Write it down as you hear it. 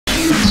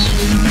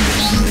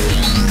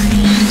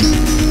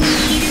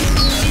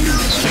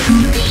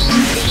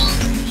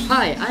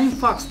Hi, I'm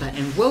Fuxter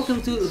and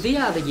welcome to The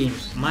Other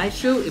Games, my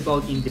show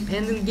about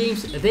independent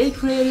games, their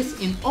creators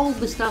and all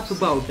the stuff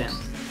about them.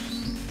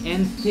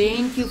 And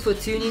thank you for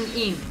tuning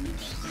in.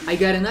 I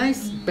got a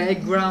nice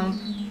background,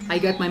 I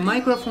got my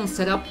microphone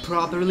set up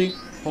properly,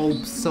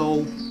 hope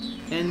so.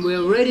 And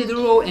we're ready to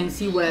roll and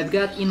see what I've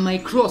got in my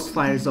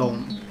crossfire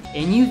zone.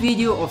 A new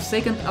video of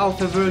second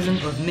alpha version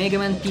of Mega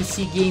Man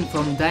PC game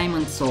from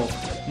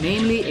Dimondsoft,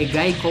 namely a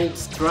guy called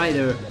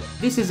Schneider.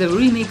 This is a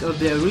remake of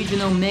the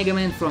original Mega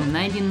Man from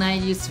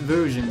 1990s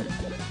version.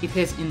 It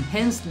has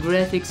enhanced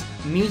graphics,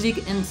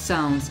 music and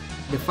sounds.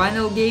 The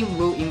final game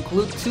will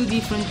include two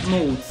different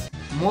modes,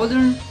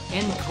 modern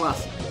and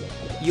classic.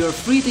 You're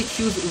free to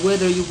choose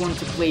whether you want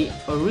to play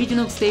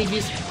original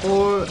stages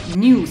or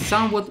new,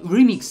 somewhat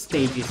remixed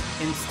stages,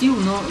 and still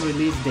no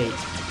release date.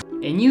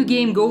 A new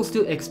game goes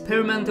to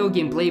Experimental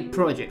Gameplay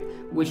Project,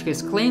 which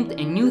has claimed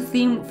a new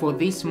theme for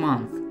this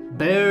month,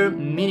 Bare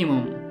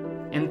Minimum.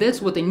 And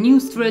that's what a new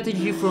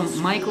strategy from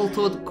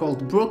Todd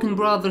called Broken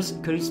Brothers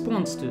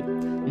corresponds to.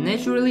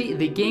 Naturally,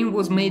 the game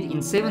was made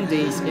in 7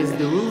 days as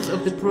the rules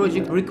of the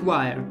project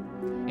require.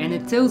 And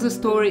it tells a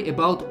story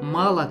about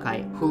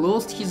Malachi, who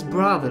lost his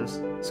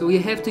brothers. So you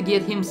have to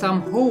get him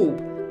some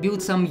hope,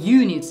 build some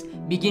units,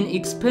 begin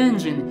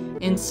expansion,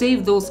 and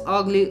save those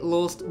ugly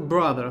lost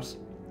brothers.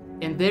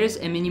 And there's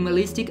a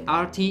minimalistic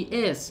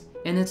RTS.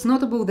 And it's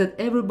notable that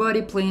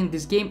everybody playing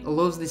this game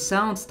loves the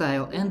sound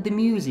style and the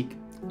music.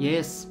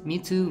 Yes, me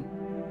too.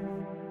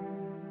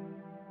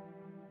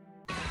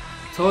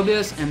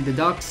 Tobias and the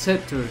Dark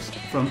Sceptres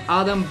from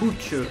Adam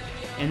Butcher,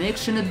 an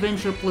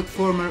action-adventure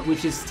platformer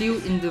which is still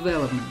in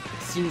development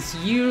since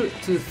year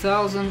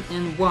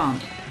 2001.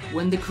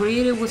 When the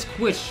creator was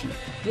questioned,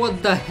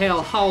 "What the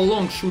hell, how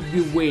long should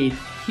we wait?"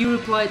 he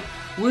replied,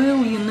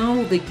 "Well, you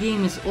know, the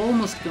game is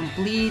almost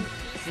complete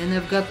and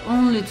I've got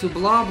only to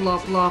blah blah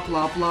blah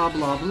blah blah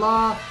blah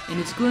blah and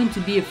it's going to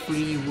be a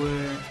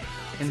freeware."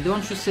 And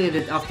don't you say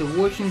that after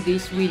watching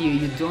this video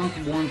you don't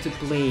want to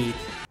play it.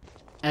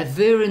 A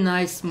very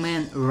nice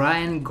man,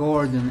 Ryan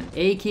Gordon,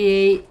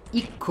 aka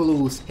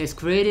Icculus, has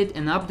created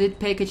an update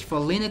package for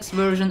Linux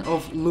version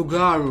of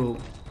Lugaru.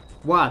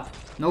 What?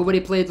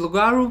 Nobody played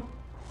Lugaru?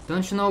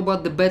 Don't you know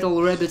about the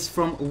battle rabbits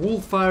from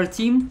Wolfire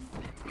team?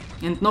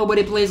 And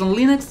nobody plays on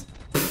Linux?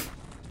 Pfft.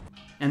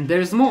 And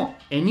there's more.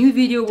 A new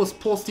video was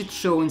posted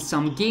showing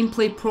some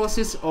gameplay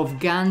process of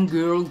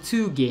GunGirl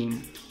 2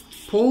 game.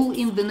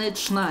 PaulintheNet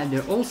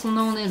Schneider, also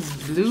known as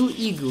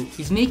BlueEagle,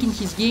 is making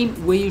his game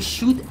where you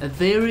shoot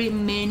very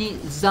many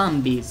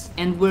zombies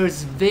and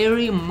where's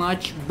very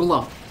much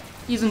blood.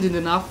 Isn't it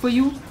enough for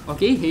you?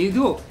 Okay, here you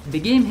go. The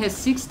game has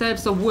 6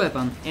 types of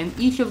weapon and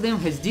each of them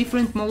has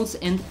different modes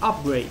and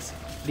upgrades.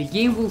 The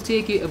game will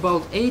take you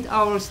about 8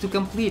 hours to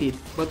complete it,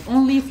 but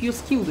only if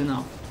you're skilled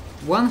enough.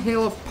 One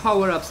hell of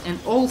power-ups and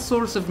all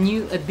sorts of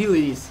new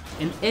abilities,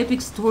 an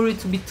epic story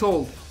to be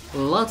told,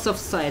 lots of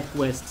side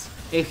quests,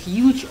 a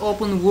huge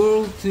open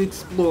world to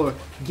explore,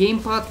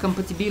 gamepad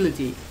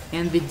compatibility,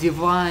 and the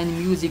divine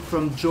music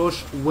from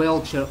Josh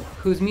Welcher,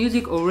 whose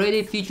music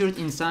already featured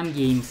in some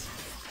games.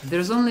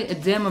 There's only a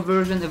demo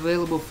version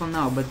available for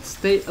now, but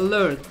stay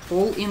alert,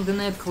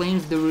 PaulintheNet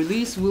claims the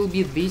release will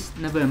be this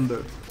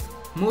November.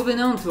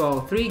 Moving on to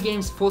our 3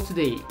 games for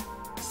today.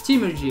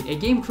 Steamergy, a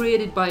game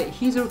created by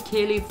Heather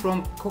Kelly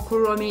from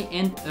Kokoromi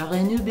and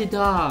René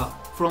Bedard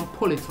from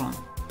Polytron.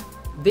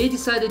 They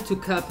decided to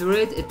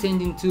copyright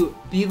attending to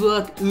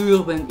Bivouac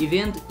Urban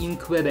event in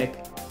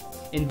Quebec.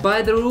 And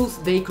by the rules,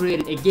 they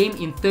created a game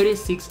in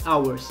 36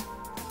 hours.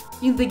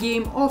 In the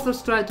game,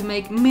 authors try to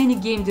make many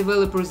game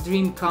developers'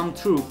 dream come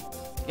true.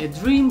 A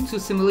dream to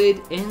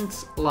simulate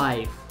ants'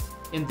 life.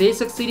 And they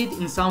succeeded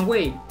in some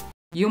way.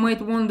 You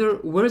might wonder,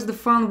 where's the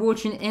fun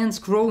watching ants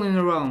crawling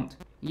around?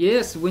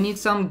 Yes, we need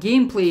some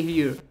gameplay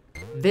here.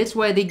 That's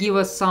why they give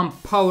us some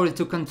power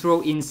to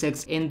control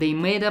insects and they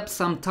made up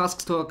some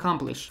tasks to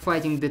accomplish,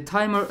 fighting the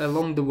timer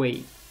along the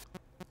way.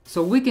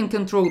 So we can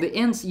control the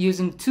ants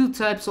using 2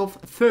 types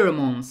of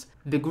pheromones.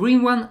 The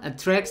green one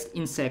attracts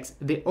insects,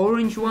 the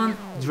orange one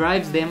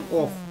drives them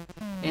off.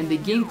 And the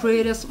game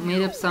creators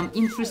made up some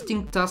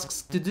interesting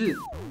tasks to do.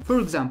 For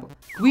example,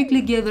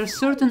 quickly gather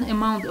certain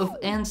amount of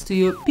ants to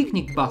your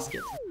picnic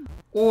basket.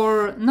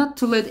 Or not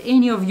to let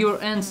any of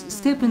your ants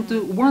step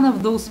into one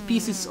of those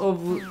pieces of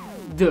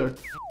dirt,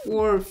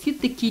 or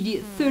feed the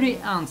kitty 30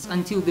 ants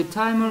until the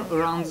timer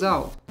runs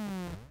out.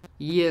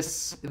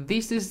 Yes,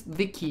 this is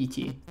the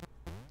kitty.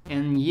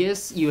 And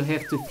yes, you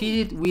have to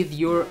feed it with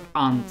your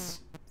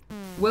ants.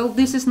 Well,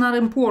 this is not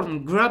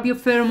important, grab your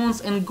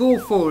pheromones and go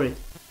for it.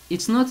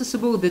 It's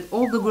noticeable that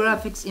all the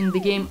graphics in the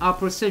game are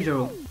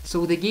procedural,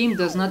 so the game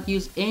does not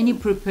use any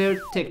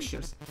prepared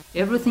textures.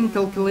 Everything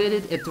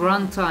calculated at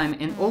runtime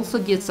and also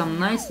gets some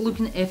nice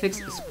looking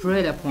effects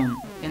spread upon,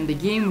 and the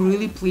game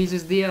really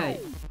pleases the eye.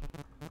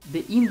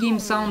 The in-game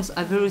sounds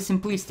are very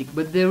simplistic,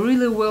 but they're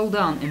really well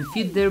done and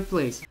fit their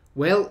place.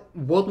 Well,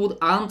 what would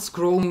ants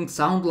crawling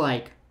sound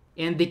like?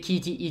 And the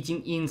kitty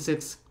eating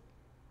insects?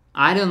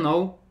 I don't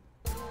know.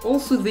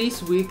 Also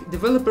this week,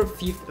 developer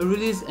Fifth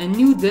released a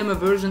new demo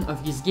version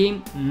of his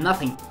game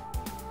Nothing.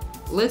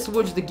 let's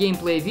watch the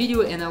gameplay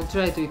video and I'll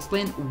try to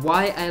explain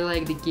why I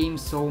like the game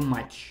so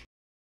much.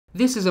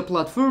 This is a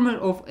platformer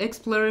of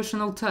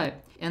explorational type,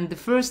 and the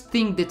first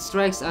thing that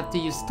strikes after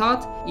you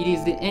start, it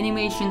is the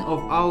animation of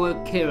our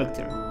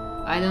character.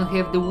 I don't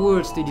have the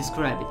words to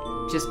describe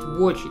it, just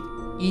watch it.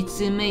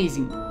 It's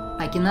amazing.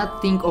 I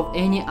cannot think of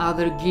any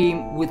other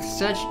game with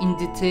such in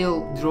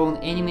detail drawn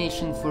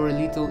animation for a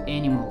little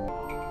animal.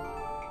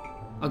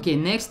 Okay,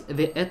 next,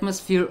 the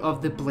atmosphere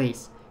of the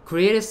place.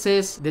 Creator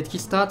says that he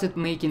started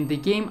making the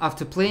game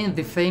after playing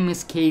the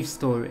famous cave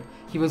story.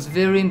 He was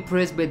very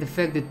impressed by the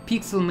fact that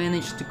Pixel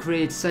managed to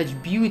create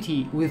such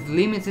beauty with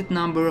limited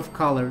number of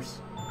colors.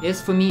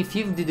 As for me,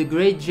 Fifth did a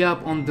great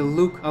job on the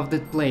look of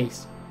that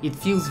place. It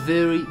feels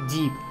very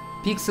deep.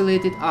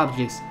 Pixelated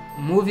objects,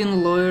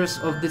 moving layers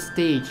of the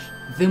stage,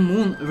 the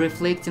moon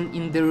reflecting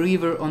in the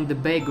river on the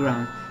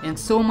background, and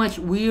so much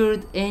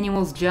weird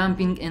animals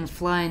jumping and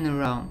flying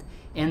around.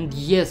 And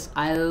yes,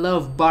 I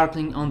love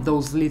barking on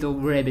those little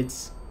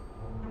rabbits.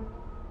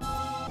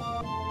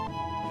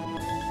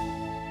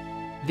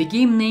 The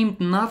game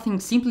named nothing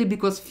simply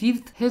because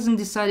Fifth hasn't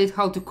decided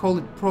how to call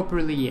it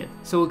properly yet,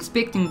 so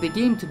expecting the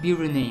game to be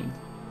renamed.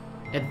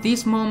 At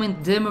this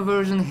moment, demo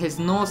version has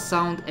no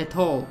sound at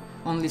all,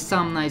 only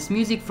some nice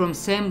music from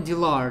Sam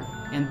Dillard,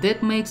 and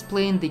that makes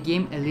playing the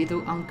game a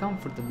little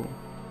uncomfortable.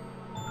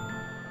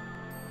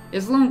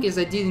 As long as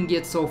I didn't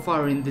get so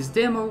far in this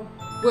demo,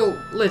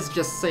 well, let's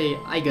just say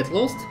I got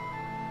lost.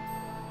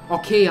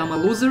 Okay, I'm a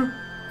loser.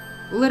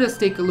 Let us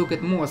take a look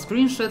at more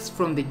screenshots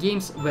from the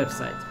game's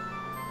website.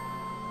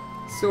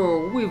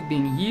 So, we've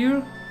been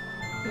here,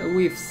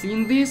 we've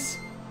seen this.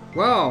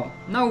 Wow,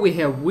 now we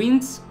have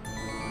wings,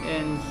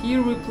 and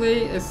here we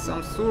play as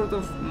some sort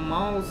of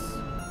mouse.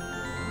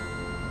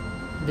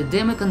 The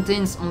demo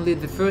contains only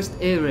the first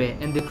area,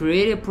 and the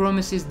creator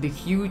promises the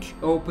huge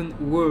open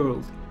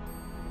world.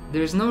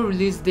 There is no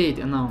release date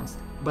announced,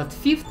 but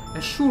Fifth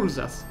assures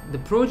us the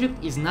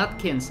project is not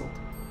cancelled.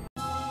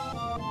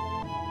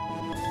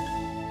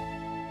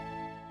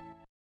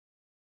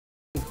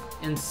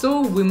 And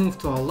so we move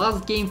to our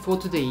last game for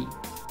today.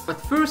 But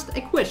first,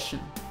 a question.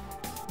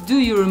 Do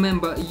you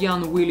remember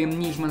Jan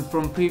William Nijman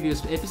from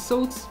previous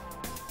episodes?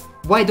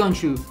 Why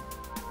don't you?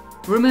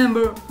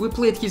 Remember, we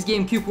played his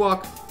game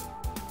Kukquak,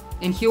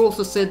 and he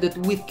also said that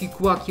with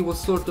Kukquak he was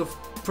sort of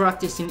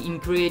practicing in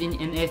creating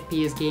an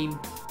FPS game.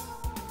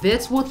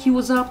 That's what he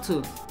was up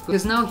to,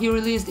 because now he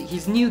released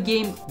his new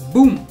game,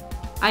 Boom!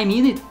 I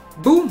mean it,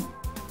 Boom!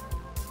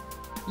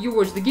 You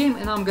watch the game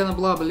and I'm gonna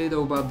blab a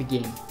little about the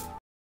game.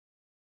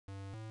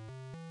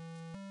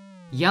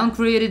 Jan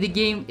created the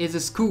game as a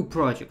school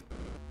project.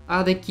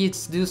 Other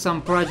kids do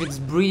some projects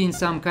breeding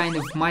some kind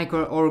of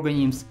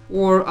microorganisms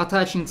or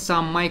attaching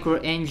some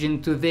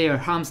micro-engine to their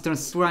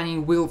hamster's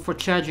running wheel for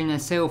charging a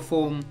cell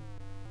phone.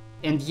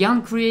 And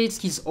Jan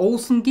creates his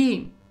awesome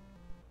game.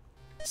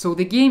 So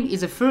the game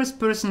is a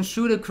first-person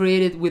shooter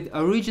created with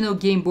original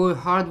Game Boy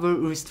hardware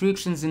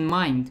restrictions in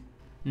mind.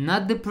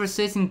 Not the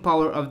processing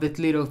power of that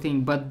little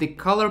thing, but the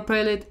color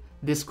palette,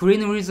 the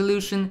screen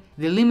resolution,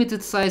 the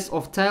limited size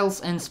of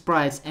tiles and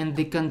sprites, and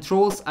the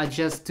controls are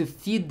just to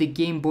fit the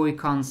Game Boy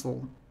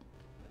console.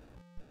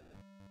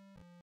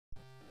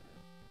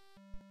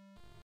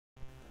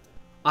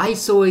 I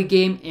saw a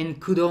game and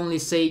could only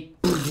say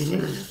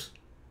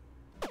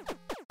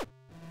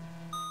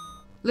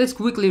Let's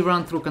quickly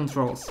run through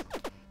controls.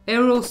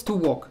 Arrows to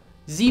walk,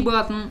 Z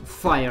button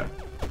fire,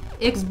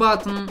 X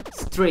button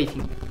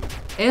strafing,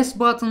 S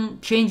button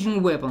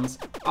changing weapons,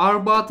 R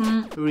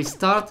button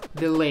restart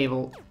the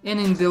level, and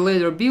in the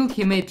later build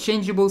he made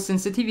changeable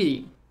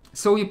sensitivity,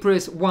 so you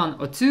press 1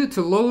 or 2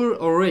 to lower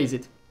or raise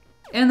it,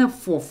 and a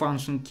 4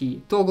 function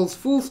key, toggles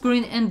full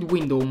screen and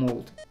window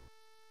mode.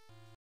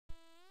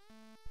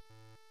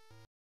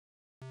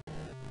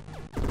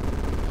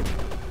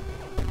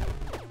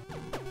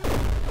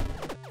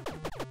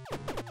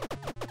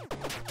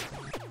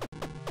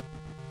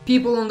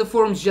 People on the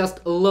forums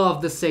just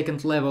love the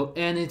second level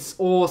and its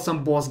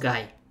awesome boss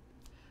guy.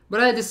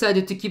 But I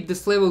decided to keep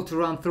this level to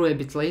run through a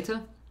bit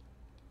later.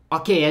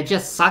 Okay, I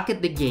just suck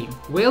at the game.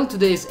 Well,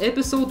 today's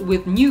episode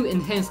with new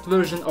enhanced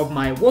version of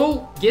my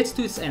wall gets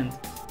to its end.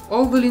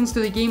 All the links to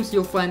the games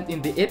you'll find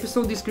in the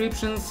episode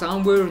description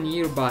somewhere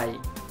nearby.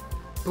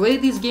 Play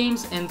these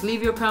games and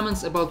leave your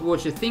comments about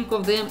what you think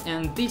of them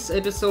and this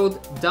episode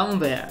down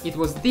there. It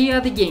was The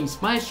Other Games,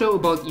 my show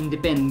about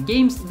independent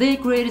games, their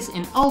creators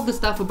and all the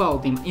stuff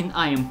about them, and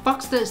I am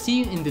Fuxter.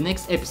 See you in the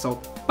next episode.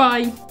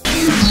 Bye!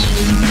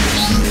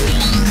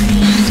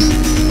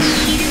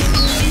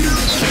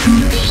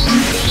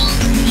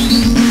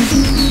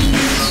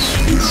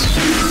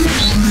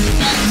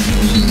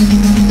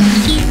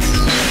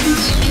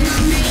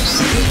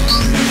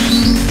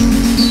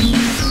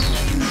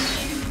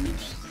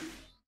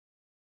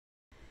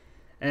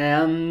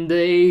 And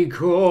they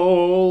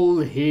call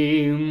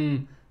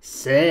him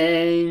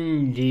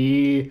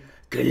Sandy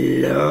Claus.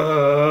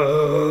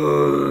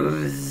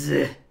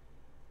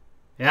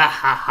 Ha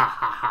ha ha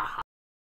ha ha.